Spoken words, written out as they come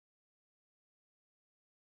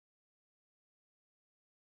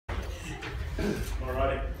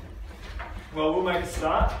Alrighty. Well, we'll make a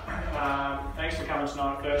start. Thanks for coming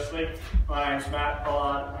tonight, firstly. My name's Matt,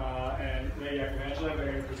 Pollard, and Leigh, Iacovangelo. We're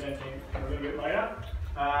going to be presenting a little bit later.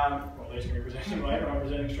 Well, Leigh's going to be presenting later, I'm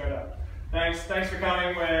presenting straight up. Thanks for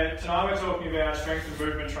coming. Tonight we're talking about strength and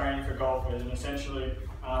movement training for golfers, and essentially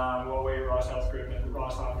what we at Rice Health Group and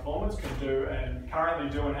Rice High Performance can do, and currently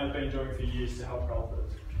do and have been doing for years to help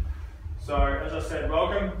golfers. So, as I said,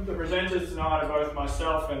 welcome. The presenters tonight are both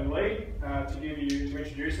myself and Leigh. To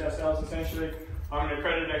introduce ourselves, essentially, I'm an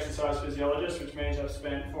accredited exercise physiologist, which means I've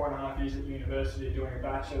spent 4.5 years at university doing a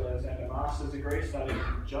bachelor's and a master's degree studying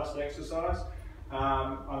just exercise.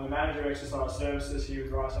 I'm the manager of exercise services here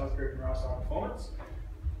with Rice Health Group and Rice High Performance.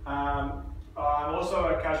 I'm also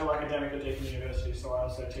a casual academic at Deakin University, so I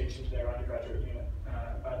also teach into their undergraduate unit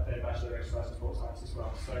at their Bachelor of Exercise and Sports Science as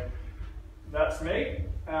well. So that's me.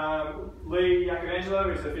 Leigh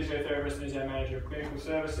Iacovangelo is a physiotherapist and is our manager of clinical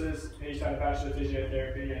services. He's done a Bachelor of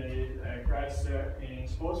Physiotherapy and he's a grad cert in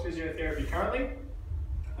sports physiotherapy currently.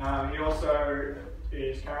 He also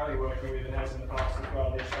is currently working with and has in the past as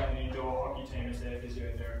well the Australian indoor hockey team as their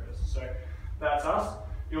physiotherapist. So that's us.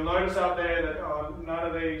 You'll notice up there that on none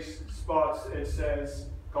of these spots it says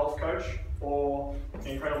golf coach or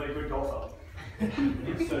incredibly good golfer.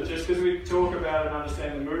 So just because we talk about and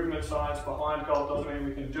understand the movement science behind golf doesn't mean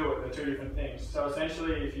we can do it. They're two different things. So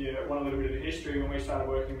essentially, if you want a little bit of history, when we started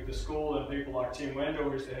working with the school and people like Tim Wendell,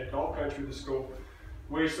 who's the head golf coach with the school,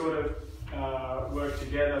 we sort of work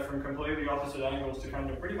together from completely opposite angles to come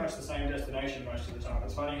to pretty much the same destination most of the time.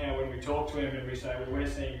 It's funny how when we talk to him and we say, well, we're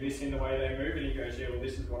seeing this in the way they move, and he goes, yeah, well,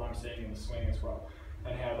 this is what I'm seeing in the swing as well,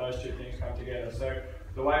 and how those two things come together. So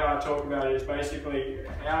the way I talk about it is basically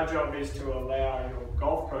our job is to allow your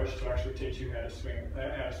golf coach to actually teach you how to swing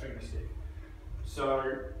the stick.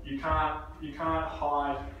 So you can't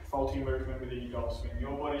hide faulty movement within your golf swing.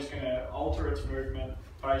 Your body's going to alter its movement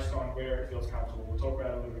based on where it feels comfortable. We'll talk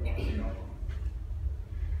about it a little bit more as you go.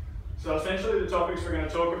 So essentially the topics we're going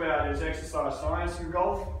to talk about is exercise science in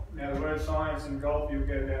golf. Now the word science in golf, you'll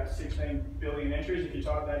get about 16 billion entries if you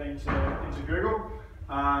type that into Google.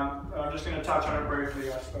 I'm just going to touch on it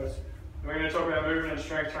briefly, I suppose. We're going to talk about movement and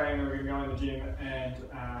strength training, and we're going to go in the gym and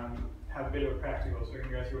have a bit of a practical. So we're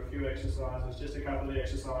going to go through a few exercises, just a couple of the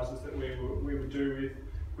exercises that we would do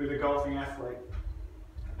with a golfing athlete.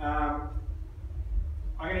 I'm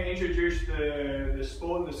going to introduce the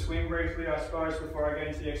sport and the swing briefly, I suppose, before I get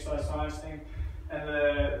into the exercise science thing. And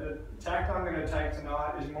the tack I'm going to take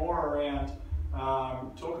tonight is more around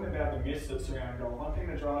talking about the myths that surround golf. One thing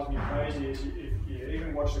that drives me crazy is if you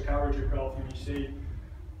even watch the coverage of golf and you see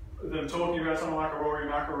them talking about someone like a Rory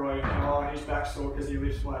McIlroy and oh, his back's sore because he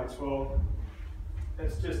lifts weights. Well,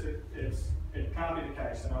 it can't be the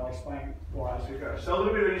case, and I'll explain why as we go. So a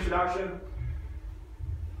little bit of an introduction.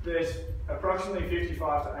 There's approximately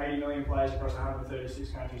 55 to 80 million players across 136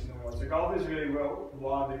 countries in the world. So golf is really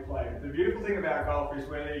widely played. The beautiful thing about golf is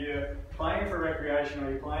whether you're playing for recreation or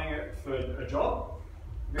you're playing it for a job,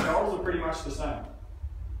 the goals are pretty much the same.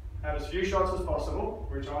 Have as few shots as possible,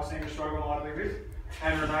 which I seem to struggle mightily with,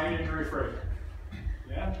 and remain injury free.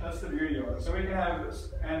 Yeah, that's the beauty of it. So we can have this,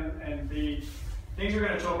 and the things we're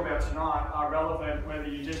going to talk about tonight are relevant whether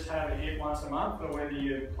you just have a hit once a month or whether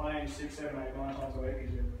you're playing 6, 7, 8, 9 times a week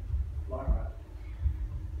as you like that.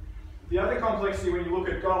 The other complexity when you look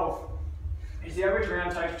at golf is the average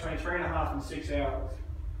round takes between 3.5 and 6 hours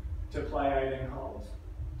to play 18 holes.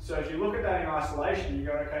 So if you look at that in isolation, you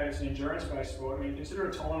go, okay, it's an endurance-based sport. When you consider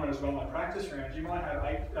a tournament as well, like practice rounds, you might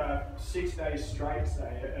have 6 days straight,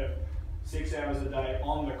 say, of 6 hours a day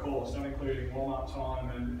on the course, not including warm-up time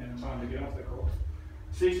and time to get off the course.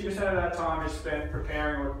 60% of that time is spent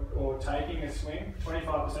preparing or taking a swing,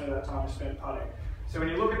 25% of that time is spent putting. So when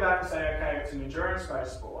you look at that and say, okay, it's an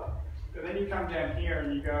endurance-based sport, but then you come down here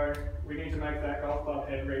and you go, we need to make that golf club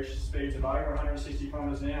head reach speeds of over 160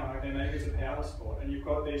 kilometers an hour, okay, maybe it's a power sport, and you've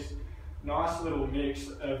got this nice little mix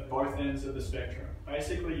of both ends of the spectrum.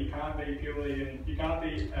 Basically, you can't be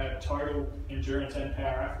a total endurance and power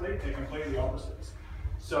athlete, they're completely opposites.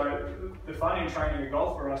 So the fun in training a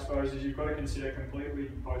golfer, I suppose, is you've got to consider completely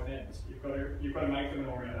both ends. You've got to make them an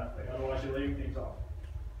all-round athlete, otherwise you're leaving things off.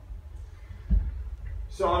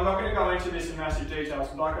 So I'm not going to go into this in massive detail.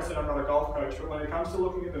 So like I said, I'm not a golf coach, but when it comes to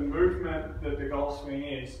looking at the movement that the golf swing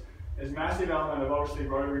is, there's a massive element of obviously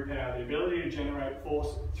rotary power, the ability to generate force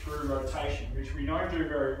through rotation, which we don't do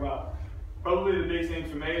very well. Probably the big thing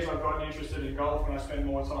for me as I've gotten interested in golf and I spend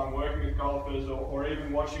more time working with golfers or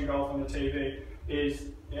even watching golf on the TV is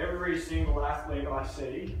every single athlete I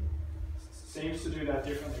see seems to do that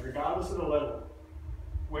differently, regardless of the level.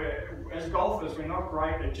 as golfers, we're not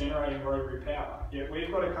great at generating rotary power, yet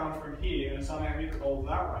we've got to come from here and somehow hit the ball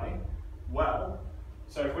that way well.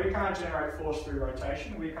 So if we can't generate force through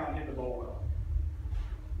rotation, we can't hit the ball well.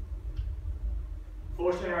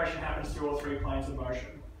 Force generation happens through all three planes of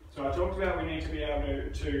motion. So I talked about we need to be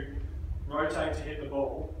able to rotate to hit the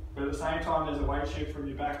ball, but at the same time there's a weight shift from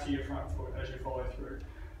your back to your front foot as you follow through.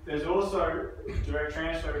 There's also direct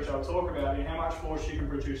transfer, which I'll talk about, in how much force you can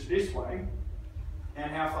produce this way and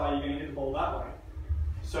how far you're going to hit the ball that way.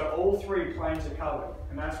 So all three planes are covered,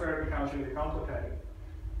 and that's where it becomes really complicated.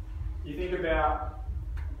 You think about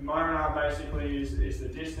the moment arm basically is the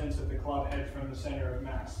distance of the club head from the centre of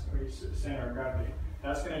mass, or centre of gravity.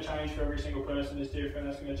 That's going to change for every single person, is different.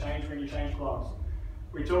 That's going to change when you change clubs.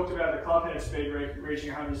 We talked about the club head speed reaching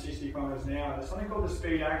 160 kilometres an hour. There's something called the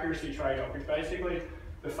speed accuracy trade-off, which basically,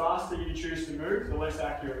 the faster you choose to move, the less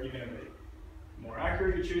accurate you're going to be. The more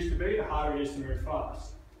accurate you choose to be, the harder it is to move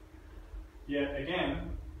fast. Yet again,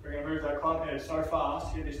 we're going to move that club head so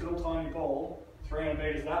fast, hit this little tiny ball, 300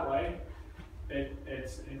 metres that way.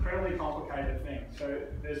 It's an incredibly complicated thing. So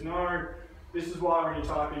this is why when you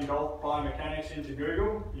type in golf biomechanics into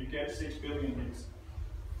Google, you get 6 billion hits.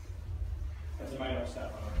 That's a made up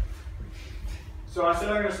stat, by the way. So I said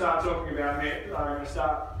I'm going to start talking about I'm going to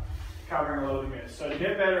start covering a lot of the myths. So to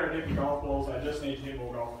get better at hitting golf balls, I just need to hit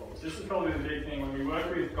more golf balls. This is probably the big thing when we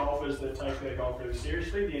work with golfers that take their golf really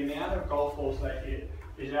seriously. The amount of golf balls they hit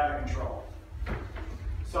is out of control.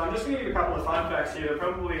 So I'm just going to give a couple of fun facts here. They're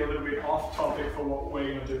probably a little bit off topic for what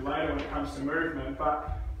we're going to do later when it comes to movement,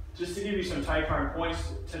 but just to give you some take-home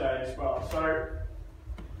points today as well. So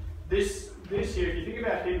this here, if you think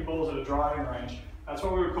about hitting balls at a driving range, that's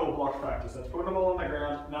what we would call block practice. That's putting the ball on the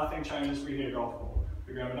ground, nothing changes, we hit a golf ball.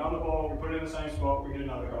 We grab another ball, we put it in the same spot, we hit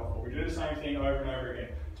another golf ball. We do the same thing over and over again.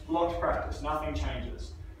 It's blocked practice, nothing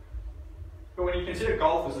changes. But when you consider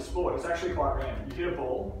golf as a sport, it's actually quite random. You hit a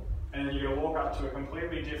ball, and then you're going to walk up to a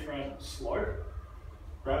completely different slope,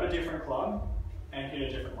 grab a different club, and hit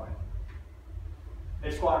a different way.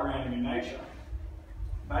 It's quite random in nature.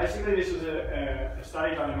 Basically, this was a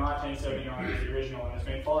study done in 1979, was the original, and it's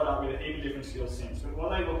been followed up with a heap of different skills since. But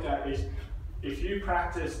what they looked at is, if you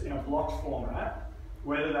practiced in a blocked format,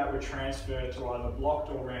 whether that would transfer to either blocked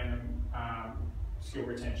or random skill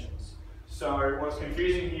retentions. So what's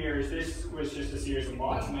confusing here is this was just a series of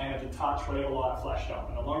lights, and they had to touch whatever light flashed up.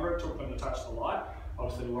 And the longer it took them to touch the light,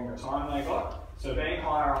 obviously the longer time they got. So being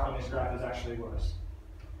higher up on this graph is actually worse.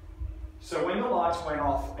 So when the lights went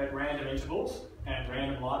off at random intervals, and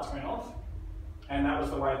random lights went off, and that was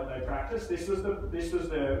the way that they practiced, this was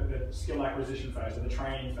the skill acquisition phase, or the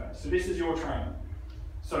training phase. So this is your training.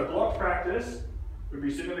 So blocked practice would be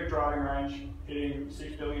sitting at the driving range, hitting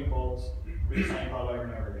 6 billion balls with the same club over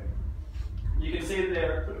and over again. You can see that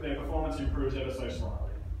their performance improves ever so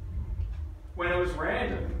slightly. When it was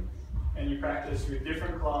random, and you practiced with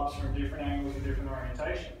different clubs from different angles and different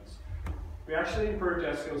orientations, we actually improved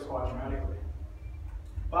our skills quite dramatically.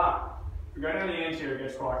 But if we go down the end here, it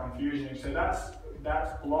gets quite confusing. So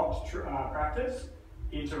that's blocked practice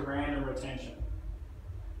into random retention.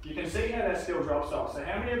 You can see how that skill drops off. So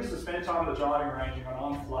how many of us have spent time at the driving range and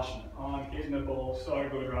gone, I'm flushing it, I'm hitting the ball so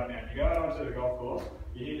good right now. You go out onto the golf course,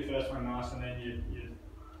 you hit your first one nice, and then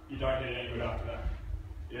you don't hit it any good after that.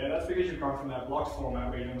 Yeah, that's because you've gone from that blocked format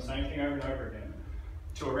where you're doing the same thing over and over again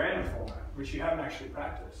to a random format, which you haven't actually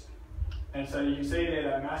practiced. And so you can see there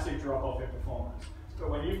that massive drop off in performance. But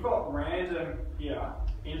when you've got random here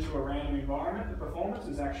into a random environment, the performance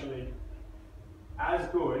is actually as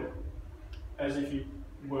good as if you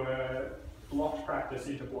were blocked practice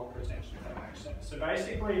into blocked retention, if that makes sense. So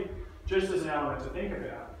basically, just as an element to think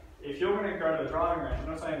about, if you're going to go to the driving range, I'm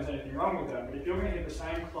not saying there's anything wrong with that, but if you're going to hit the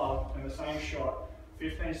same club and the same shot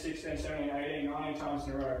 15, 16, 17, 18, 19 times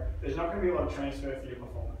in a row, there's not going to be a lot of transfer for your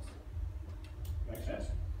performance. Make sense?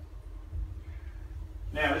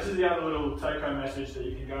 Now, this is the other little take-home message that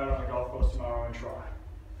you can go out on the golf course tomorrow and try.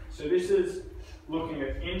 So this is looking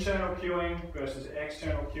at internal cueing versus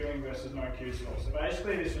external cueing versus no cue skills. So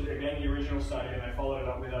basically, this was again the original study, and they followed it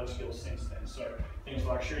up with other skills since then. So things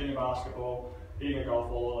like shooting a basketball, hitting a golf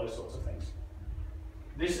ball, all those sorts of things.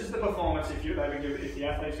 This is the performance if the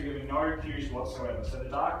athletes were given no cues whatsoever. So the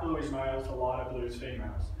dark blue is males, the lighter blue is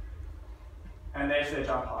females. And there's their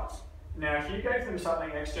jump heights. Now, if you gave them something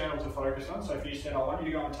external to focus on, so if you said, I want you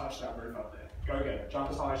to go and touch that roof up there, go get it,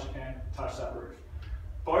 jump as high as you can, touch that roof.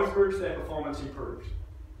 Both groups, their performance improved.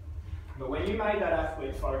 But when you made that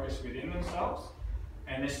athlete focus within themselves,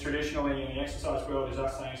 and this traditionally in the exercise world is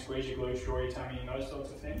us saying squeeze your glutes, draw your tummy, and those sorts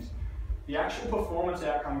of things, the actual performance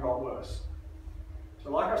outcome got worse.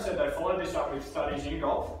 So like I said, they followed this up with studies in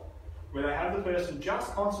golf, where they have the person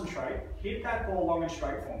just concentrate, hit that ball long and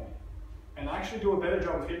straight for me. And they actually do a better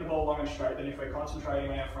job of hitting the ball long and straight than if we're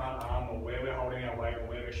concentrating on our front arm or where we're holding our weight or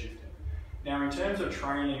where we're shifting. Now, in terms of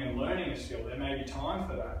training and learning a skill, there may be time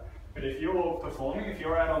for that. But if you're performing, if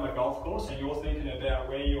you're out on the golf course and you're thinking about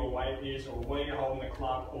where your weight is or where you're holding the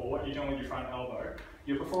club or what you're doing with your front elbow,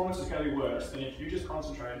 your performance is going to be worse than if you just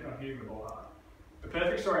concentrated on hitting the ball hard. The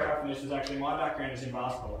perfect story I have from this is actually my background is in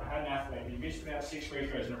basketball. I had an athlete, he missed about 6 free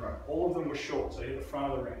throws in a row. All of them were short, so he hit the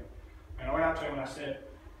front of the ring. And I went up to him and I said,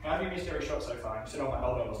 "How have you missed every shot so far?" And he said, "Oh, my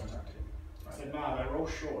elbow wasn't tucked in." I said, "No, they were all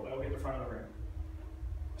short, they all hit the front of the ring."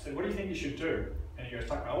 I said, "What do you think you should do?" And he goes,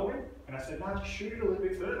 "Tuck my elbow in?" And I said, "No, just shoot it a little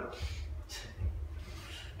bit further."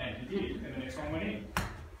 And he did, and the next one went in.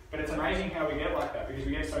 But it's amazing how we get like that, because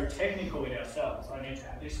we get so technical in ourselves. I need to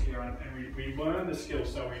have this here, and we learn the skill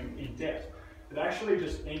so in depth. But actually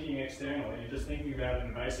just thinking externally, and just thinking about it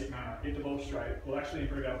in a basic manner, hit the ball straight, will actually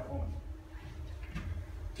improve our performance.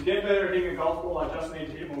 To get better at hitting a golf ball, I just need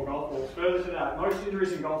to hit more golf balls. Further to that, most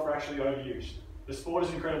injuries in golf are actually overused. The sport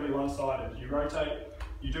is incredibly one-sided. You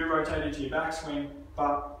do rotate into your backswing,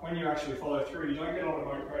 but when you actually follow through, you don't get a lot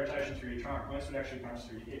of rotation through your trunk. Most of it actually comes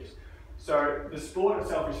through your hips. So the sport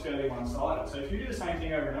itself is fairly one-sided. So if you do the same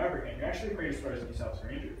thing over and over again, you're actually predisposing yourself for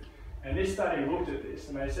injury. And this study looked at this,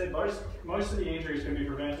 and they said most of the injuries can be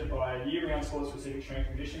prevented by a year-round sport-specific strength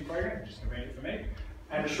and conditioning program, which is convenient for me,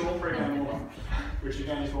 and a short program all month, which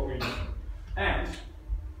again is what we do. And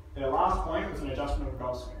their last point was an adjustment of a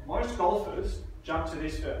golf swing. Most golfers jump to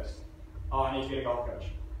this first. "Oh, I need to get a golf coach."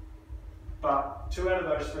 But 2 out of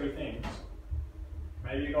those 3 things,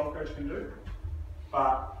 maybe a golf coach can do,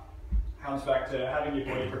 but comes back to having your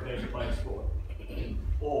body prepared to play the sport,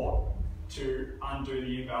 or to undo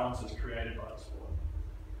the imbalances created by the sport.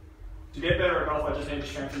 To get better at golf, I just need to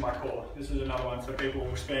strengthen my core. This is another one, so people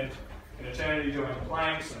will spend an eternity doing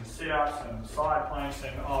planks and sit-ups and side planks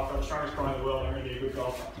and, "Oh, I've got the strongest core in the world, I'm going to be a good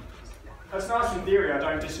golfer." That's nice in theory, I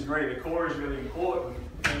don't disagree. The core is really important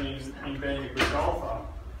in being a good golfer.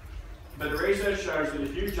 But the research shows that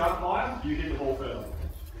if you jump higher, you hit the ball further.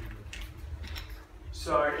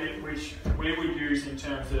 So, which we would use in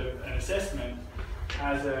terms of an assessment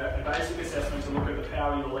as a basic assessment to look at the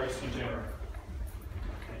power your legs can generate.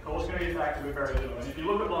 The core's going to be a factor, but very little. And if you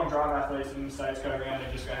look at long drive athletes in the States go around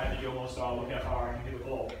and just go Happy Gilmore style, look how far I can hit the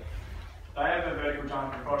ball, they have a vertical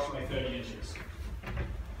jump of approximately 30 inches.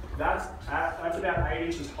 That's about 8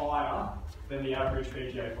 inches higher than the average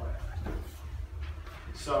PGA player.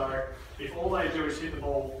 So if all they do is hit the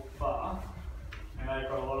ball far, and they've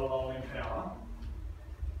got a lot of low end power,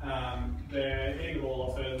 they're hitting the ball a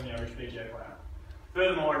lot further than the average PGA player.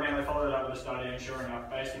 Furthermore, again, they followed it up with a study, and sure enough,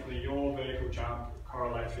 basically your vertical jump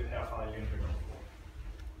correlates with how far you can dribble the ball.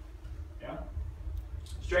 Yeah?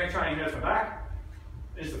 Strength training hurts my back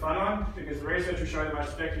is the fun one, because the research will show the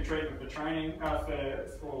most effective treatment for training,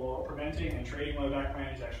 for preventing and treating low back pain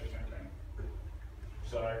is actually strength training.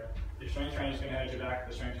 So if strength training is going to hurt your back,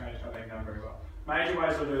 the strength training is not being done very well. Major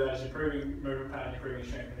ways to do that is improving movement pattern, improving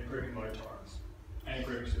strength, and improving load tolerance, and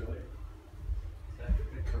improving stability. Is that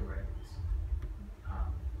the correct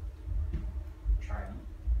training?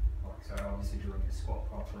 Like, so obviously doing the squat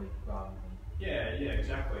properly rather than... Yeah,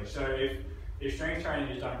 exactly. So if strength training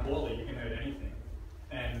is done poorly, you can hurt anything.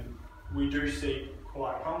 And we do see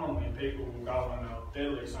quite commonly people will go on a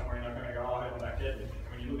deadlift somewhere and they're going to go, "Oh, I hurt my back deadlift."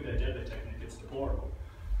 When you look at their deadlift technique, it's deplorable.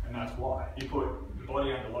 And that's why. You put the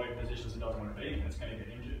body under load positions it doesn't want to be in, it's going to get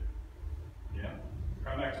injured. Yeah?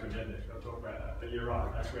 Come back to a deadlift, I'll talk about that. But you're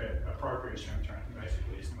right, that's where appropriate strength training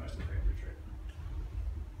basically is the most effective treatment.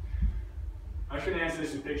 I should answer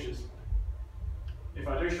this with pictures. If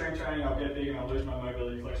I do strength training, I'll get big and I'll lose my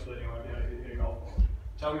mobility, flexibility, and I won't be able to hit a golf ball.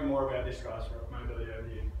 Tell me more about this guy's mobility over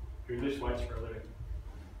here, who lifts weights for a living.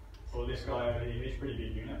 Or this guy over here, he's a pretty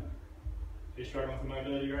big unit. He's struggling with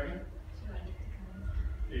mobility, you reckon?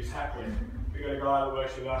 Exactly. We've got a guy that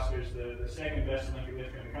works with us who's the second best Olympic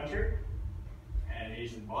lifter in the country, and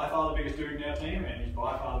he's by far the biggest dude in our team, and he's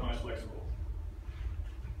by far the most flexible.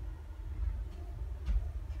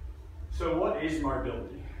 So what is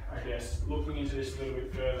mobility? I guess looking into this a little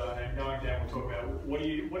bit further and going down, we'll talk about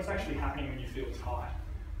what's actually happening when you feel tight.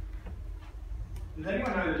 Does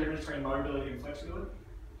anyone know the difference between mobility and flexibility?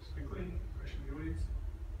 Just quickly, question of the audience.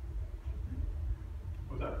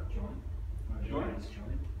 What's that? Joint.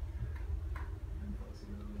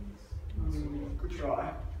 Good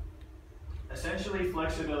try. Essentially,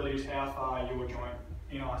 flexibility is how far your joint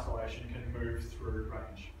in isolation can move through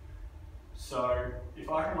range. So if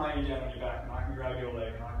I can lay you down on your back and I can grab your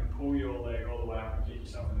leg and I can pull your leg all the way up and kick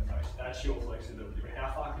yourself in the face, that's your flexibility. But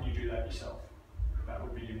how far can you do that yourself? that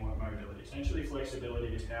would be your mobility. Essentially,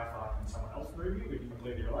 flexibility is how far can someone else move you when you're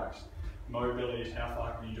completely relaxed. Mobility is how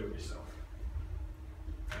far can you do it yourself.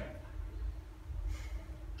 Okay.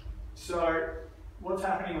 So, what's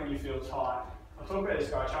happening when you feel tight? I'll talk about this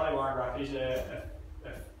guy, Charlie Weingraf. He's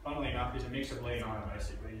funnily enough, he's a mix of Leigh and I,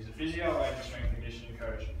 basically. He's a physio and strength and conditioning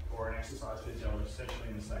coach, or an exercise physiologist, essentially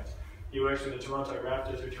in the States. He works with the Toronto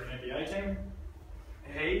Raptors, which are an NBA team.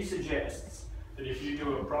 He suggests that if you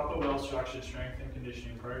do a proper, well-structured strength and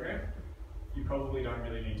conditioning program, you probably don't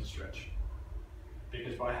really need to stretch.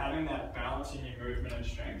 Because by having that balance in your movement and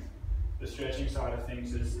strength, the stretching side of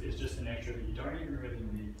things is just an extra that you don't even really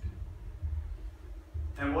need.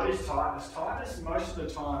 And what is tightness? Tightness, most of the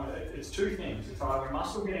time, it's two things. It's either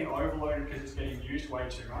muscle getting overloaded because it's getting used way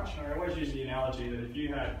too much. And I always use the analogy that if you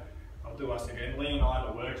had, I'll do us again, Leigh and I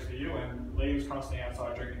that worked for you, and Leigh was constantly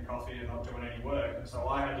outside drinking coffee and not doing any work, and so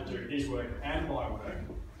I had to do his work and my work.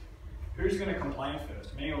 Who's going to complain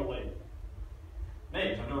first, me or Leigh?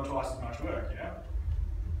 Me, I'm doing twice as much work, you know?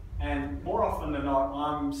 And more often than not,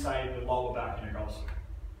 I'm, say, the lower back in a golf swing.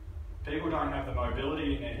 People don't have the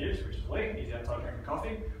mobility in their hips, which is Leigh, he's outside drinking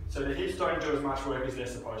coffee, so the hips don't do as much work as they're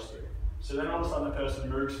supposed to. So then all of a sudden the person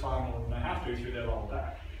moves far more than they have to through their lower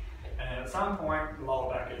back. And at some point, the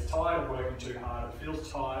lower back gets tired of working too hard, it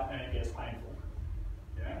feels tight, and it gets painful.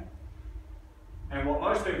 Yeah? And what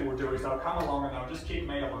most people will do is they'll come along and they'll just keep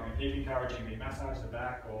me along and keep encouraging me, massage the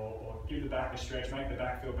back or give the back a stretch, make the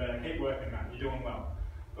back feel better, keep working, Matt, you're doing well.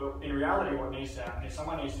 But in reality, what needs to happen is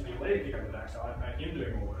someone needs to be Leigh to pick up the backside, make him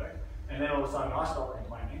do more work, and then all of a sudden I stop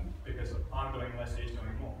complaining because I'm doing less, he's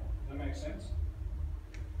doing more. Does that make sense?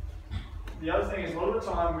 The other thing is, a lot of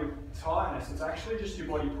the time with tightness, it's actually just your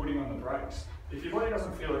body putting on the brakes. If your body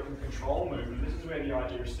doesn't feel it can control movement, this is where the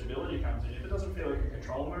idea of stability comes in. If it doesn't feel it can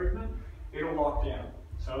control movement, it'll lock down.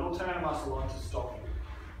 So it'll turn a muscle on to stop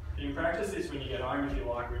you. You can practice this when you get home if you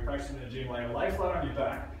like, or you practice in the gym later. Lay flat on your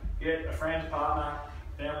back, get a friend, partner,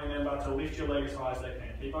 family member to lift your leg as high as they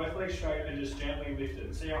can. Keep both legs straight and just gently lift it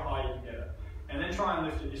and see how high you can get it. And then try and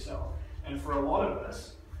lift it yourself. And for a lot of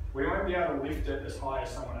us, we won't be able to lift it as high as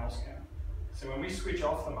someone else can. So when we switch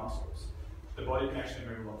off the muscles, the body can actually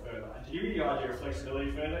move a lot further. And to give you the idea of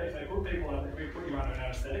flexibility further, if we put you under an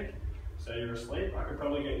anaesthetic, so you're asleep, I could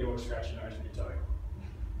probably get you all to scratch your nose with your toe.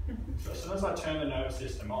 So as soon as I turn the nervous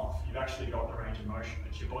system off, you've actually got the range of motion.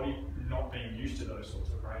 It's your body not being used to those sorts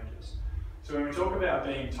of ranges. So when we talk about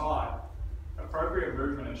being tight, appropriate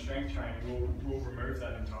movement and strength training will remove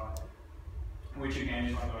that entirely. Which again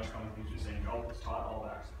is one of the most common things we see in golf, is tight lower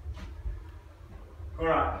backs.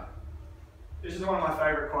 Alright. This is one of my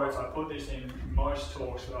favourite quotes. I put this in most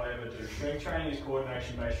talks that I ever do. Strength training is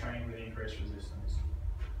coordination-based training with increased resistance.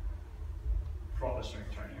 Proper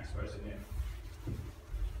strength training, I suppose, again.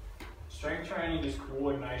 Strength training is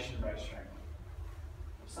coordination-based training.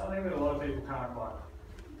 Something that a lot of people can't quite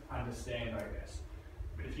understand, I guess.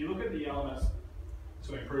 But if you look at the elements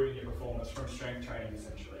to improving your performance from strength training,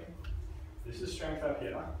 essentially, this is strength up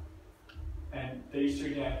here. And these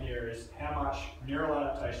two down here is how much neural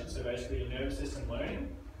adaptation, so basically your nervous system learning,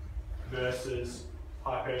 versus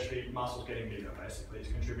hypertrophy, muscles getting bigger, basically, is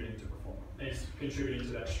contributing to performance. It's contributing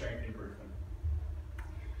to that strength improvement.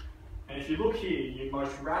 And if you look here, your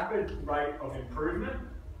most rapid rate of improvement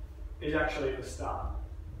is actually at the start.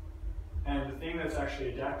 And the thing that's actually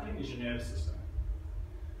adapting is your nervous system.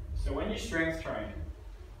 So when you strength train,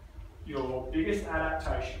 your biggest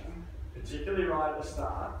adaptation, particularly right at the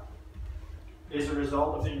start, is a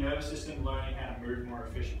result of the nervous system learning how to move more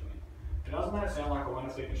efficiently. But doesn't that sound like a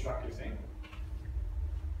wonderfully constructive thing?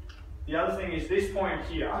 The other thing is this point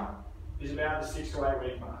here is about the 6 to 8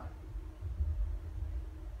 week mark.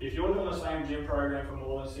 If you're doing the same gym program for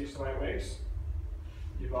more than 6 to 8 weeks,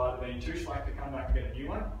 you've either been too slack to come back and get a new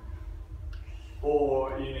one,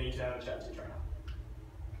 or you need to have a chat to your trainer.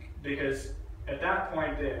 Because at that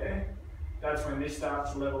point there, that's when this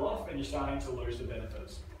starts to level off and you're starting to lose the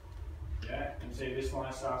benefits. Yeah, and see this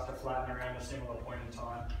line starts to flatten around a similar point in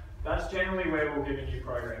time. That's generally where we'll give a new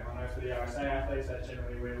program. I know for the RSA athletes, that's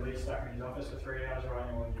generally where Leigh's stuck in his office for 3 hours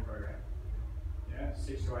writing all a new program. Yeah,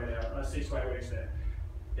 6 to 8 hours, 6 to 8 weeks there.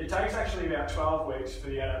 It takes actually about 12 weeks for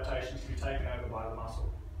the adaptations to be taken over by the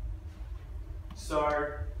muscle.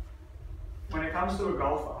 So, when it comes to a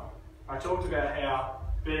golfer, I talked about how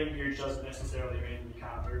being huge doesn't necessarily mean you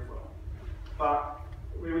can't move well. But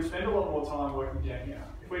we would spend a lot more time working down here.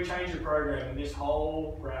 If we change the program, then this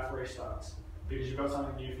whole graph restarts because you've got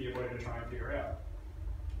something new for your body to try and figure out.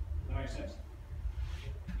 Does that make sense?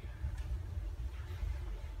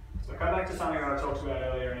 So come back to something that I talked about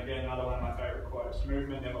earlier, and again, another one of my favourite quotes.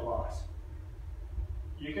 Movement never lies.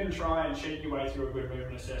 You can try and cheat your way through a good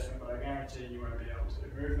movement assessment, but I guarantee you won't be able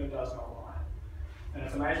to. Movement does not lie. And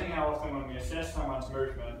it's amazing how often when we assess someone's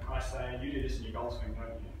movement, I say, you do this in your golf swing,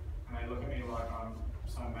 don't you? And they look at me like I'm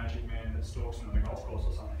some magic man that stalks them on the golf course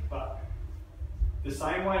or something. But the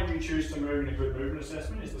same way you choose to move in a good movement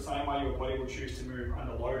assessment is the same way your body will choose to move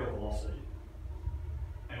under load or velocity.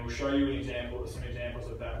 And we'll show you some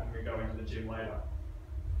examples of that when we go into the gym later.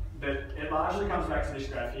 But it largely comes back to this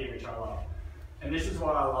graph here, which I love. And this is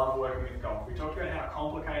why I love working with golf. We talked about how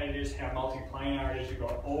complicated it is, how multiplanar it is. You've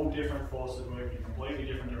got all different forces moving in completely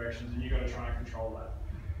different directions, and you've got to try and control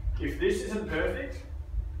that. If this isn't perfect,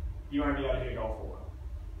 you won't be able to hit a golf ball.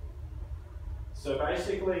 So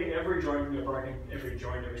basically, every joint can get broken,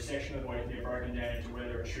 every section of the body can get broken down into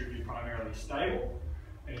whether it should be primarily stable.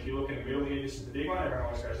 And if you look in the middle here, this is the big one. Everyone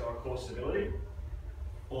always goes, oh, core stability,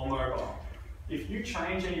 or mobile. If you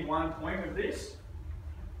change any one point of this,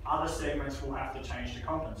 other segments will have to change to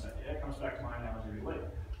compensate. Yeah, it comes back to my analogy with Leigh.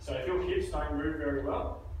 So if your hips don't move very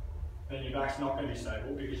well, then your back's not going to be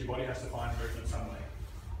stable because your body has to find movement somewhere.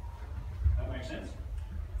 That makes sense?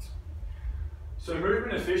 So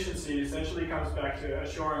movement efficiency essentially comes back to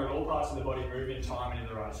assuring that all parts of the body move in time and in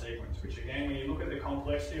the right sequence, which again, when you look at the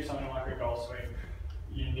complexity of something like a golf swing,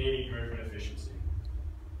 you need movement efficiency.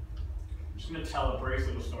 I'm just going to tell a brief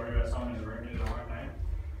little story about someone in the room here that I won't name.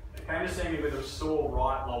 They came to see me with a sore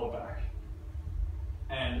right lower back.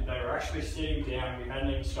 And they were actually sitting down. We hadn't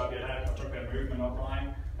even started yet. I talked about movement not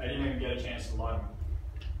playing. They didn't even get a chance to load them.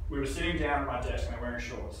 We were sitting down at my desk and they were wearing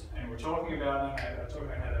shorts. And we're talking about them. They were talking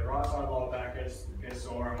about how their right side lower back gets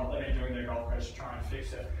sore and what they need to do in their golf course to try and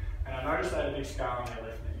fix it. And I noticed they had a big scar on their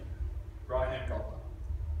left knee, right hand golfer.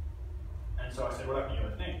 And so I said, what happened to your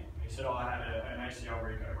left knee? He said, oh, I had an ACL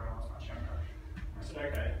recode when I was much younger. I said,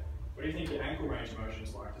 okay. What do you think your ankle range of motion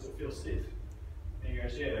is like? Does it feel stiff? And he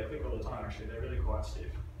goes, yeah, they click all the time actually, they're really quite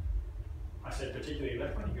stiff. I said, particularly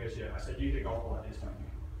left one? He goes, yeah. I said, you hit a golf ball like this, don't you?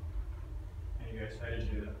 And he goes, how did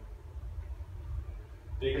you do that?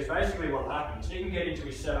 Because basically what happens, he can get into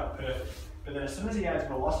his setup perfect, but then as soon as he adds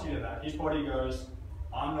velocity to that, his body goes,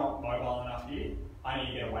 I'm not mobile enough here, I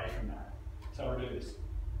need to get away from that. So I'll do this.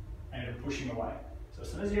 And it'll push him away. So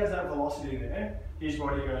as soon as he has that velocity there, his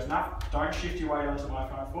body goes, nah, don't shift your weight onto my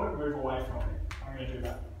front foot, move away from it. I'm going to do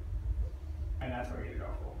that. And that's what we're going to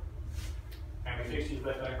go for. And we fixed his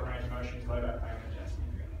left ankle range of motion, his low back pain, and adjusting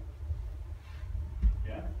together.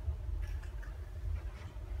 Yeah?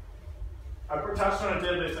 I touched on a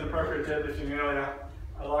deadlift and appropriate deadlifting earlier.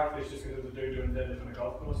 I like this just because it was a dude doing deadlift on a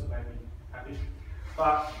golf course, it made me happy.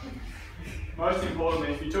 But most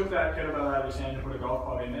importantly, if you took that kettlebell out of his hand and put a golf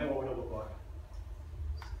club in there, what would it look like?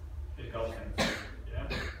 His golf hand.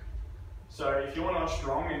 Yeah? So if you're not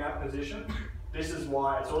strong in that position, this is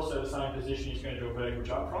why it's also the same position he's going to do a vertical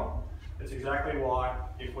jump from. It's exactly why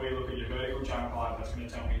if we look at your vertical jump height, that's going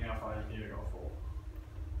to tell me how far you can go for.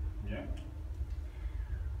 Yeah?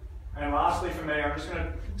 And lastly for me, I'm just going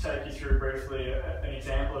to take you through briefly an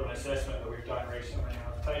example of an assessment that we've done recently.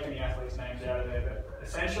 I've taken the athletes' names out of there, but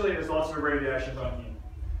essentially there's lots of abbreviations on here.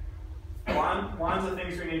 One's the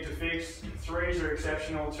things we need to fix, 3s are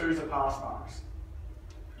exceptional, 2s are pass marks.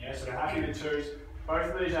 Yeah, so we're happy with 2s.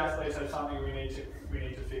 Both of these athletes have something we need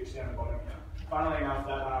to fix down the bottom here. Funnily enough,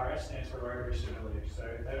 that RS stands for rotary stability. So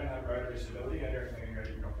if they don't have rotary stability, everything can go to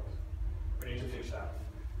your golfers. We need to fix that.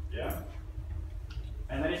 Yeah?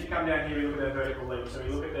 And then if you come down here, we look at their vertical leap. So we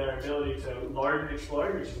look at their ability to load and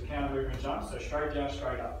explode, which is a counter movement jump. So straight down,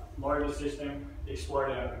 straight up. Load the system,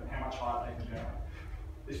 explode out, and how much height they can go.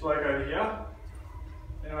 This bloke over here,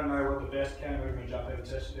 anyone know what the best counter movement jump ever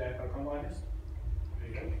tested at the AFL Combine is?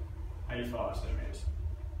 85 centimetres.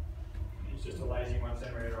 He's just a lazy 1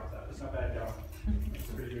 centimetre off that. It's not bad going. It's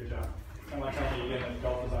a pretty good jump. Kind of like telling you again that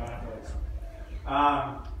golfers aren't athletes.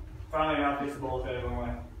 Funnily enough, hits the ball a fairly long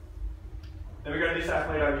way. Then we go to this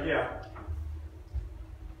athlete over here.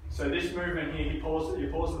 So this movement here, you pause at the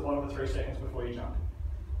bottom for 3 seconds before you jump.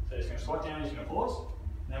 So he's going to squat down, he's going to pause,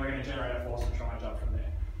 and then we're going to generate a force and try and jump from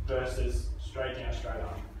there, versus straight down, straight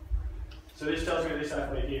up. So this tells me this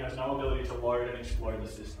athlete here has no ability to load and explode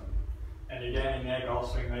the system. And again, in their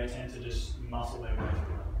golf swing, they tend to just muscle their way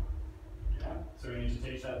through. Yeah? So we need to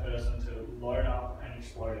teach that person to load up and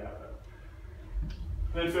explode out of it.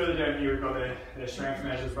 Then further down here, we've got their strength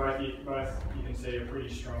measures. Both you can see a pretty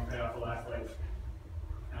strong, powerful athlete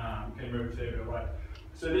can move a fair bit of weight.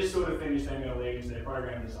 So this sort of thing is then going to lead into their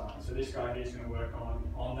program design. So this guy here is going to work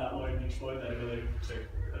on that load and explode, that ability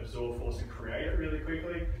to absorb force and create it really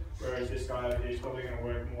quickly. Whereas this guy over here is probably going to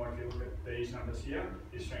work more if you look at these numbers here.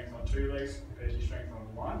 His strength on 2 legs compared to his strength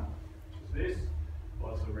on 1, which is this.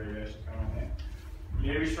 Lots of abbreviations going on there. You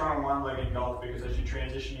need to be strong on one leg in golf because as you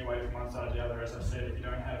transition your weight from one side to the other, as I said, if you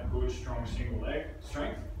don't have good, strong single leg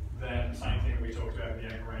strength, then the same thing that we talked about with the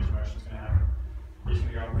ankle range of motion is going to happen. You're going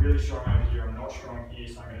to go, I'm really strong over here, I'm not strong here,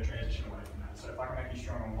 so I'm going to transition away from that. So if I can make you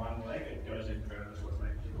strong on one leg, it goes even further towards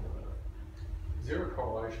making you go further. Is there a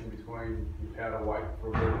correlation between your powder weight for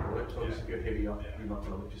a vertical lift? So if you get heavier, you're not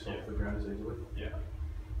going to lift yourself off the ground as easily? Yeah.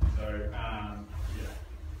 So,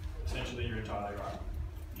 essentially you're entirely right.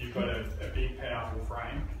 You've got a big, powerful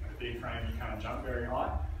frame. A big frame, you can't jump very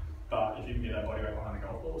high, but if you can get that body weight behind the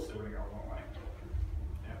golf ball, it's still going to go a long way.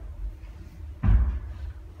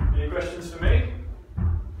 Yeah. Any questions for me?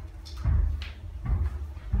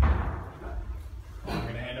 I'm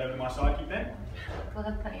going to hand over to my sidekick then. We'll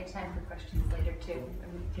have plenty of time for questions later too.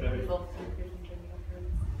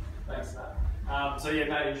 Thanks, Matt. So yeah,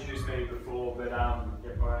 Matt introduced me before, but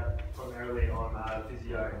primarily I'm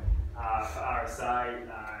physio for RSA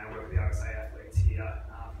and I work with the RSA athletes here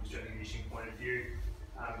from a strength and conditioning point of view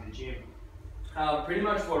in the gym. Pretty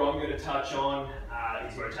much what I'm going to touch on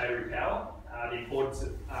is rotatory power, the importance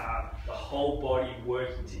of the whole body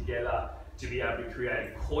working together to be able to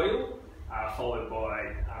create a coil followed by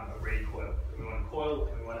a recoil. We want to coil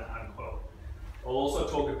and we want to uncoil. I'll also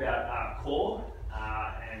talk about core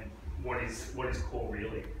and what is core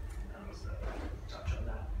really. So touch on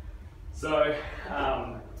that. So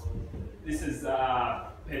this is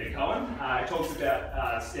Peter Cohen. He talks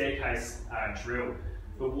about staircase drill.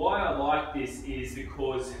 But why I like this is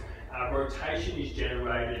because rotation is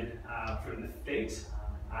generated from the feet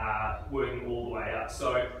working all the way up.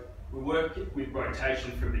 So we work with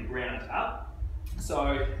rotation from the ground up.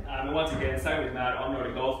 So and once again, same with Matt, I'm not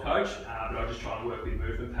a golf coach, but I just try and work with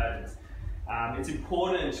movement patterns. It's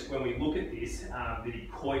important when we look at this that he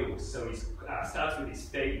coils. So he starts with his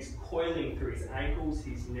feet, he's coiling through his ankles,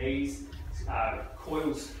 his knees,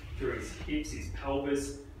 coils through his hips, his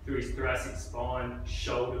pelvis, through his thoracic spine,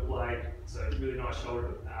 shoulder blade. So really nice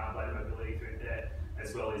shoulder blade mobility through there,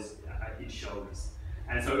 as well as his shoulders.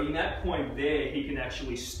 And so in that point there, he can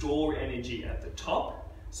actually store energy at the top.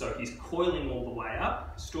 So he's coiling all the way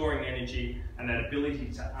up, storing energy, and that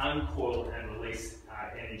ability to uncoil and release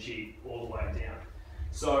energy all the way down.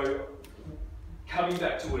 So coming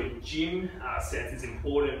back to a gym sense is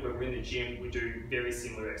important. When we're in the gym, we do very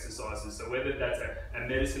similar exercises. So whether that's a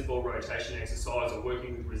medicine ball rotation exercise or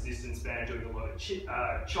working with resistance band, doing a lot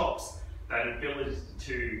of chops, that ability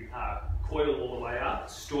to coil all the way up,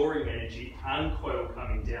 storing energy, uncoil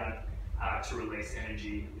coming down to release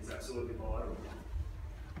energy is absolutely vital.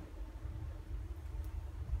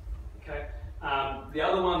 Okay. The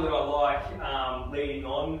other one that I like leading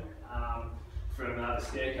on from the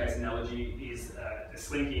staircase analogy is the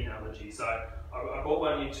slinky analogy. So I brought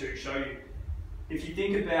one in to show you. If you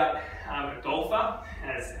think about a golfer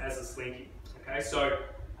as a slinky, okay, so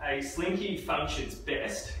a slinky functions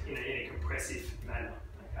best in a compressive manner.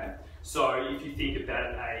 Okay, so if you think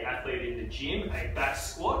about an athlete in the gym, a back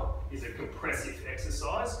squat is a compressive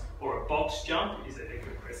exercise, or a box jump is a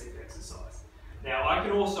compressive exercise. Now I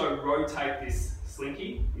can also rotate this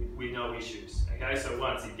slinky with no issues. Okay, so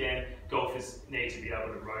once again, golfers need to be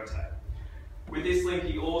able to rotate. With this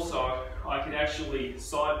slinky also, I can actually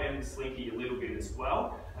side bend the slinky a little bit as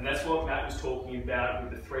well, and that's what Matt was talking about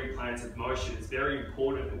with the 3 planes of motion. It's very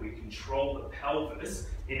important that we control the pelvis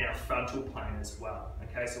in our frontal plane as well.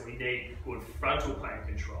 Okay, so we need good frontal plane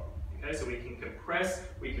control. Okay, so we can compress,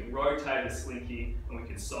 we can rotate a slinky, and we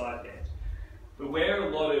can side bend. But where a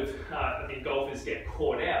lot of I think golfers get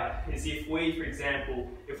caught out is if we, for example,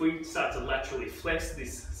 if we start to laterally flex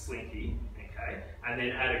this slinky, okay, and then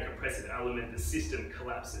add a compressive element, the system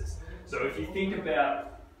collapses. So if you think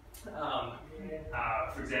about,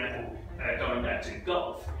 for example, going back to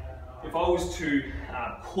golf, if I was to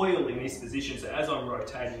coil in this position, so as I'm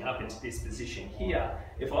rotating up into this position here,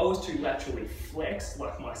 if I was to laterally flex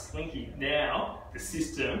like my slinky now, the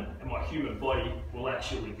system and my human body will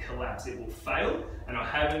actually collapse. It will fail, and I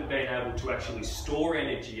haven't been able to actually store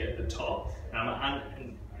energy at the top, and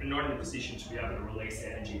I'm not in a position to be able to release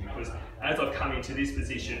energy, because as I've come into this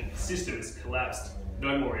position, the system has collapsed,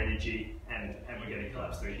 no more energy, and we're getting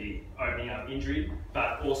collapsed through here, opening up injury,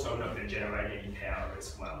 but also not going to generate any power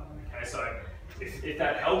as well. Okay, so if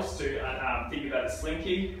that helps to think about the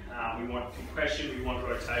slinky, we want compression, we want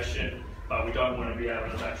rotation, but we don't want to be able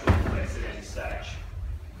to laterally flex at any stage.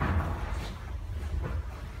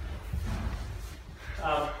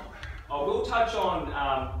 I will touch on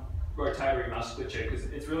rotatory musculature because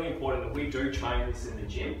it's really important that we do train this in the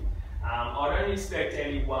gym. I don't expect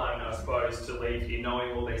anyone, I suppose, to leave here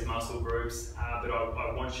knowing all these muscle groups, but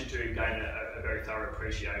I want you to gain a very thorough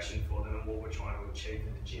appreciation for them and what we're trying to achieve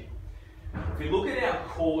in the gym. If we look at our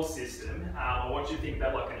core system, I want you to think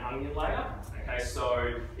about like an onion layer. Okay,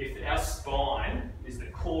 so if our spine is the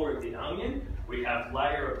core of the onion, we have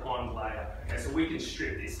layer upon layer. Okay, so we can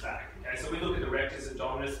strip this back. Okay, so we look at the rectus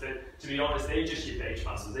abdominis, but to be honest, they're just your beach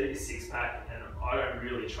muscles, they're your six-pack, and I don't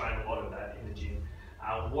really train a lot of that in the gym.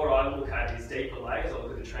 What I look at is deeper layers. I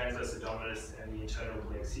look at the transverse abdominis and the internal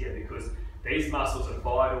obliques here, because these muscles are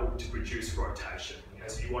vital to produce rotation. Okay,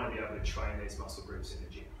 so you want to be able to train these muscle groups in the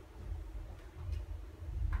gym.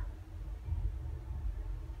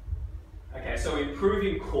 Okay, so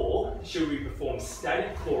improving core, should we perform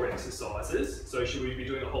static core exercises? So should we be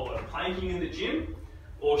doing a whole lot of planking in the gym?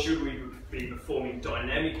 Or should we be performing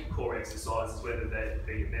dynamic core exercises, whether they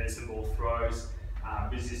be medicine ball throws,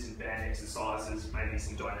 resistant band exercises, maybe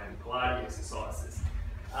some dynamic Pollard exercises?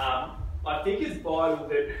 I think it's vital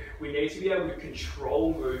that we need to be able to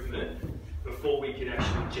control movement before we can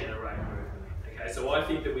actually generate movement. Okay, so I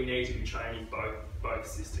think that we need to be training both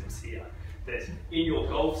systems here. That in your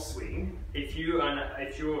golf swing, if you're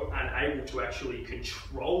unable to actually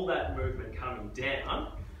control that movement coming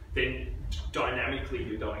down, then dynamically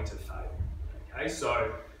you're going to fail. Okay,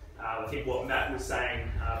 so I think what Matt was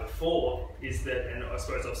saying before is that, and I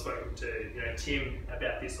suppose I've spoken to Tim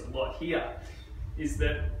about this a lot here, is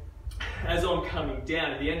that as I'm coming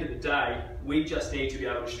down, at the end of the day, we just need to be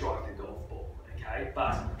able to strike the golf ball. Okay,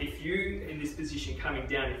 but if you in this position coming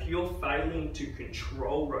down, if you're failing to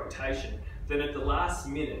control rotation, then at the last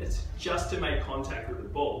minute, just to make contact with the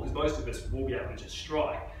ball, because most of us will be able to just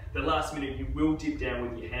strike, the last minute you will dip down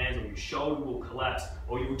with your hands, or your shoulder will collapse,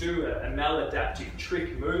 or you'll do a maladaptive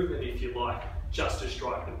trick movement, if you like, just to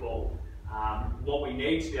strike the ball. What we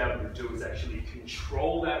need to be able to do is actually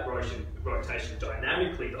control that rotation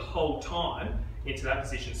dynamically the whole time into that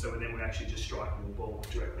position, so then we're actually just striking the ball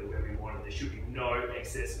directly where we want it. There should be no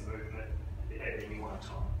excess movement at any one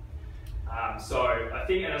time. So I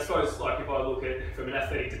think, and I suppose like if I look at from an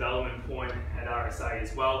athletic development point at RSA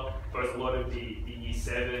as well, I suppose a lot of the year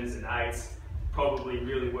 7s and 8s probably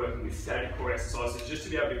really working with static core exercises just to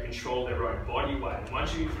be able to control their own body weight. And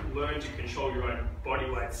once you learn to control your own body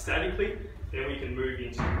weight statically, then we can move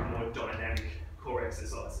into more dynamic core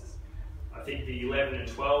exercises. I think the 11 and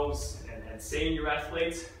 12s and senior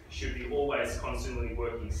athletes should be always constantly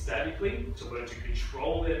working statically to learn to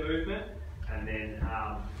control their movement, and then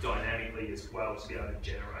dynamically as well to be able to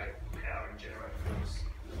generate power and generate force.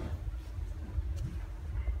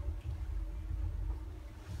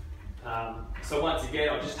 So once again,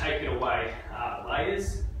 I've just taken away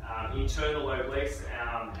layers, internal obliques,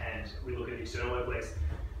 and we look at external obliques.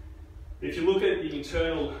 If you look at the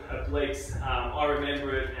internal obliques, I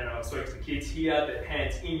remember it, and I've spoken to the kids here, that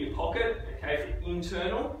hands in your pocket, okay, for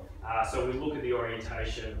internal. So we look at the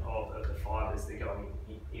orientation of the fibres that go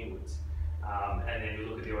inwards. And then we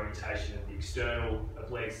look at the orientation of the external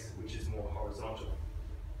obliques, which is more horizontal.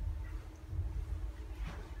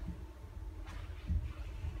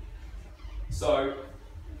 So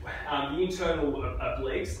the internal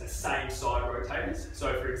obliques are same side rotators.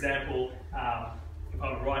 So for example, if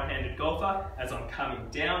I'm a right-handed golfer, as I'm coming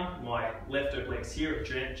down, my left obliques here are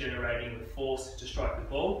generating the force to strike the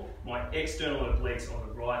ball. My external obliques on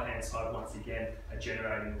the right-hand side, once again, are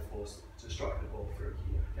generating the force to strike the ball through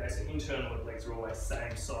here. Okay, so internal obliques are always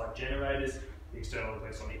same side generators. The external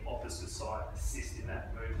obliques on the opposite side assist in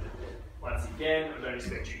that movement. Once again, I don't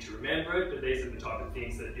expect you to remember it, but these are the type of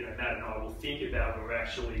things that Matt and I will think about when we're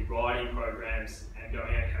actually writing programs and going,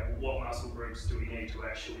 okay, what muscle groups do we need to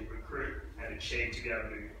actually recruit and achieve to be able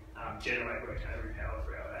to generate rotatory power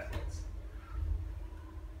for our athletes.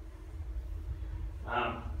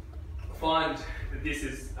 I find that this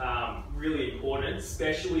is really important,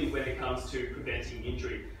 especially when it comes to preventing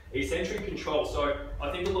injury. Eccentric control. So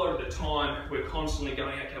I think a lot of the time we're constantly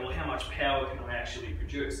going, okay, well, how much power can I actually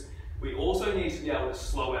produce? We also need to be able to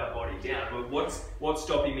slow our body down. What's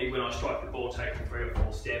stopping me when I strike the ball taking 3 or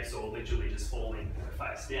 4 steps or literally just falling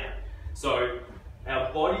face down? So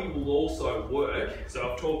our body will also work.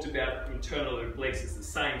 So I've talked about internal obliques as the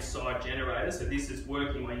same side generator. So this is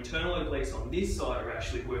working, my internal obliques on this side are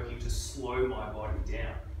actually working to slow my body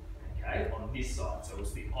down, okay, on this side. So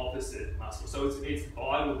it's the opposite muscle. So it's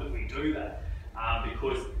vital that we do that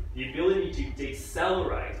because the ability to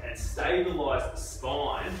decelerate and stabilise the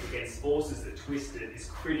spine against forces that twist it is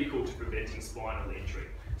critical to preventing spinal injury.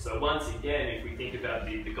 So once again, if we think about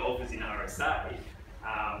the golfers in RSA,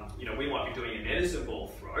 we might be doing a medicine ball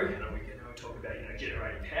throw, and we can talk about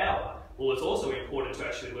generating power. Well, it's also important to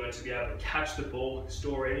actually learn to be able to catch the ball,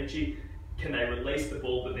 store energy. Can they release the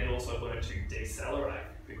ball, but then also learn to decelerate?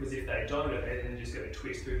 because if they don't, they're then just going to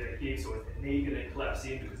twist through their hips, or is their knee going to collapse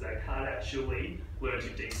in because they can't actually learn to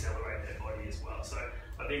decelerate their body as well. So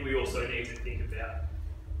I think we also need to think about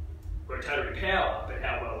rotatory power, but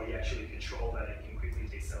how well we actually control that and can quickly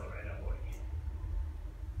decelerate our body.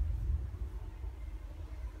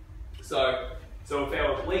 So if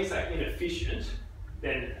our obliques are inefficient,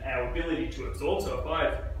 then our ability to absorb, so if I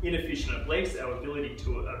have inefficient obliques, our ability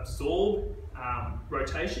to absorb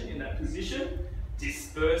rotation in that position,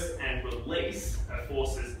 disperse and release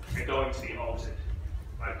forces are going to be altered,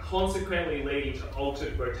 right? Consequently leading to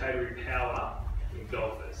altered rotatory power in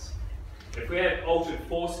golfers. If we have altered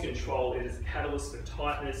force control, it is a catalyst for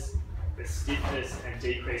tightness, for stiffness and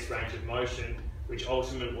decreased range of motion, which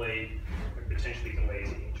ultimately and potentially can lead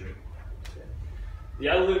to injury. The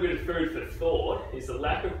other little bit of food for thought is the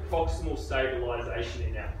lack of proximal stabilisation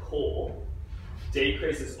in our core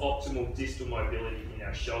decreases optimal distal mobility in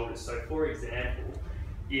our shoulders. So for example,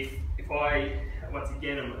 if I, once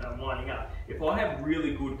again I'm winding up, if I have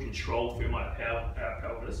really good control through my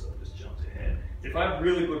pelvis, I'll just jump ahead, if I have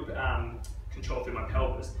really good control through my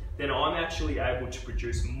pelvis, then I'm actually able to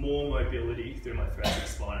produce more mobility through my thoracic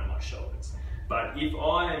spine and my shoulders. But if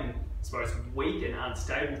I'm weak and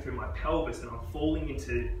unstable through my pelvis and I'm falling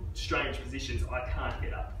into strange positions, I can't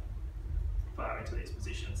get up far into these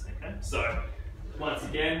positions, okay? So once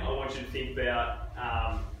again, I want you to think about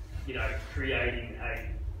creating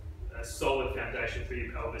a solid foundation for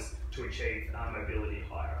your pelvis to achieve mobility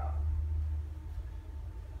higher up.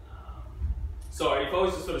 So if I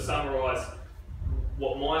was to sort of summarise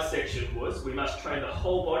what my section was, we must train the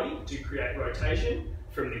whole body to create rotation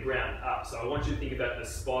from the ground up. So I want you to think about the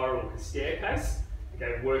spiral staircase,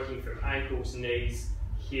 okay, working from ankles, knees,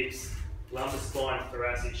 hips, lumbar spine,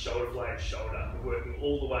 thoracic, shoulder blade, shoulder, working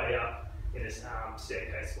all the way up in this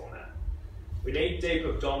staircase format. We need deep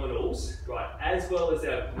abdominals, right, as well as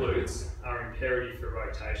our glutes are imperative for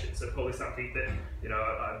rotation. So probably something that,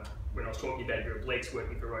 when I was talking about your obliques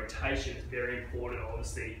working for rotation, it's very important,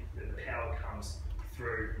 obviously, that the power comes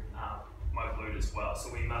through my glute as well.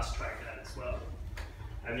 So we must train that as well.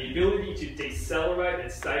 And the ability to decelerate and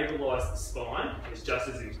stabilise the spine is just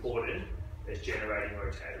as important as generating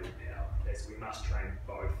rotatory power. Okay, so we must train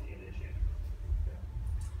both in the gym.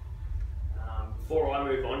 Before I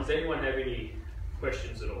move on, does anyone have any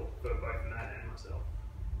questions at all for both Matt and myself?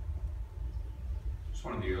 Just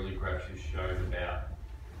one of the early graphs you showed about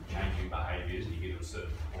changing behaviours you get to a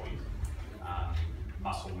certain point.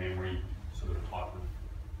 Muscle memory sort of type of,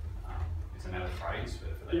 is another phrase for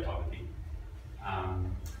that type of thing.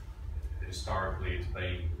 Historically, it's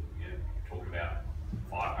been talked about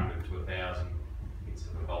 500 to 1,000 hits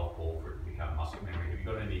of a golf ball for it to become muscle memory. Have you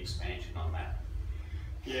got any expansion on that?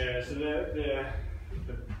 Yeah, so the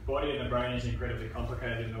body and the brain is incredibly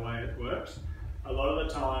complicated in the way it works. A lot of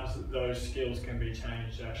the times those skills can be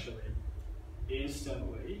changed actually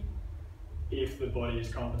instantly if the body is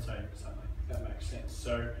compensating for something, if that makes sense.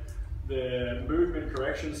 So the movement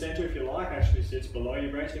correction center, if you like, actually sits below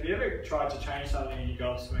your brain. So have you ever tried to change something in your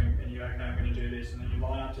golf swing and you're okay, I'm going to do this, and then you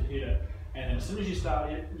line up to hit it, and then as soon as you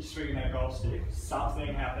start swinging that golf stick,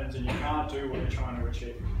 something happens and you can't do what you're trying to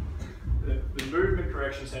achieve. The movement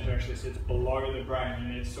correction center actually sits below the brain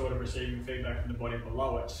and it's sort of receiving feedback from the body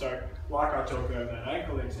below it. So like I talked about that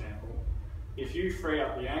ankle example, if you free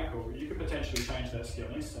up the ankle, you could potentially change that skill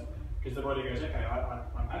instantly, because the body goes, okay,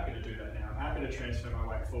 I'm happy to do that now. I'm happy to transfer my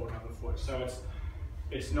weight forward another foot. So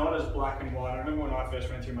it's not as black and white. I remember when I first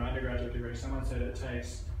went through my undergraduate degree, someone said it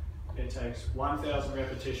takes 1,000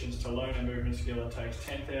 repetitions to learn a movement skill. It takes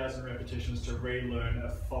 10,000 repetitions to relearn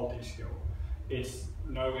a faulty skill. It's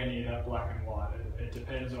nowhere near that black and white. It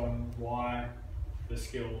depends on why the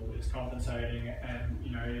skill is compensating, and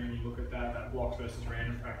when you look at that block versus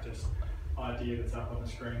random practice idea that's up on the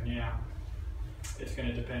screen now, it's going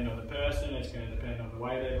to depend on the person, it's going to depend on the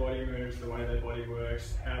way their body moves, the way their body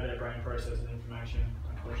works, how their brain processes information.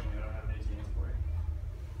 Unfortunately, I don't have an easy answer for you.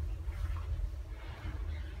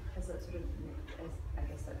 Has that sort of, I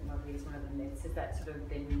guess that maybe is one of the myths, has that sort of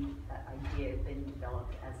been, that idea been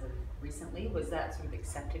developed as of recently? Was that sort of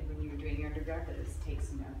accepted when you were doing your undergrad, that it takes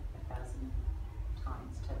 1,000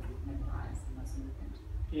 times to memorize the muscle movement?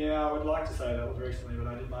 Yeah, I would like to say that was recently, but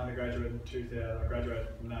I did my undergraduate in 2000. I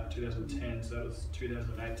graduated from that in 2010, so that was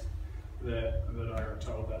 2008 that I got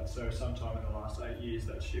told that. So sometime in the last 8 years,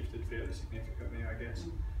 that shifted fairly significantly, I guess,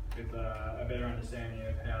 with a better understanding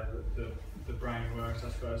of how the brain works, I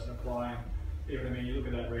suppose, and applying. Even you look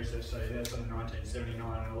at that research, so that's in 1979,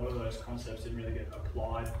 and a lot of those concepts didn't really get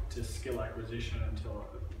applied to skill acquisition until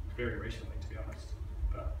very recently, to be honest.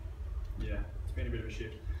 But yeah, it's been a bit of a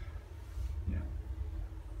shift. Yeah.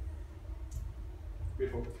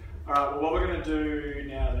 Beautiful. All right, well, what we're going to do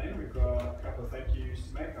now then, we've got a couple of thank yous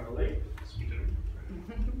to make, I believe. Yes, we do.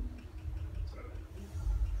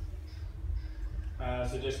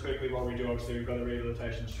 So just quickly what we do, obviously we've got the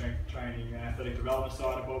rehabilitation, strength training, athletic development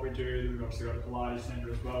side of what we do. We've obviously got a Pollard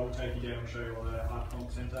centre as well. We'll take you down and show you all the heart pump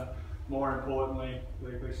centre. More importantly,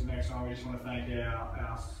 this is the next one, we just want to thank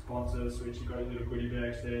our sponsors, which you've got little goodie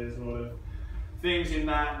bags there. There's a lot of things in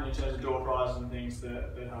that, and in terms of door prizes and things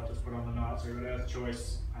that helped us put on the night. So we've got Earth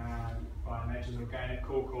Choice, by Nature's Organic,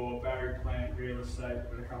 Cool Core, Barrier Plant, Real Estate.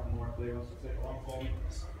 We've got a couple more, I believe. I'll set one for me.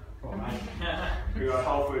 Oh, mate. We've got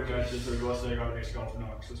Whole Food Nurses, we've also got Mixed Golf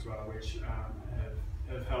Knox as well, which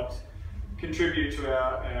have helped contribute to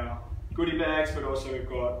our goodie bags, but also we've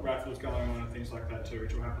got raffles going on and things like that too,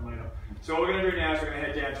 which will happen later. So what we're going to do now is we're going to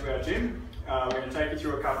head down to our gym. We're going to take you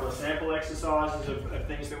through a couple of sample exercises of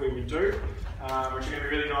things that we would do, which are going to be a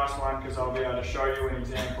really nice one because I'll be able to show you an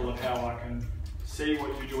example of how I can see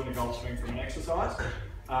what you do in a golf swing from an exercise.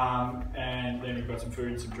 And then we've got some food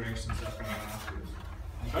and some drinks and stuff going on afterwards.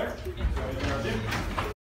 Okay?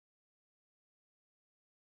 So,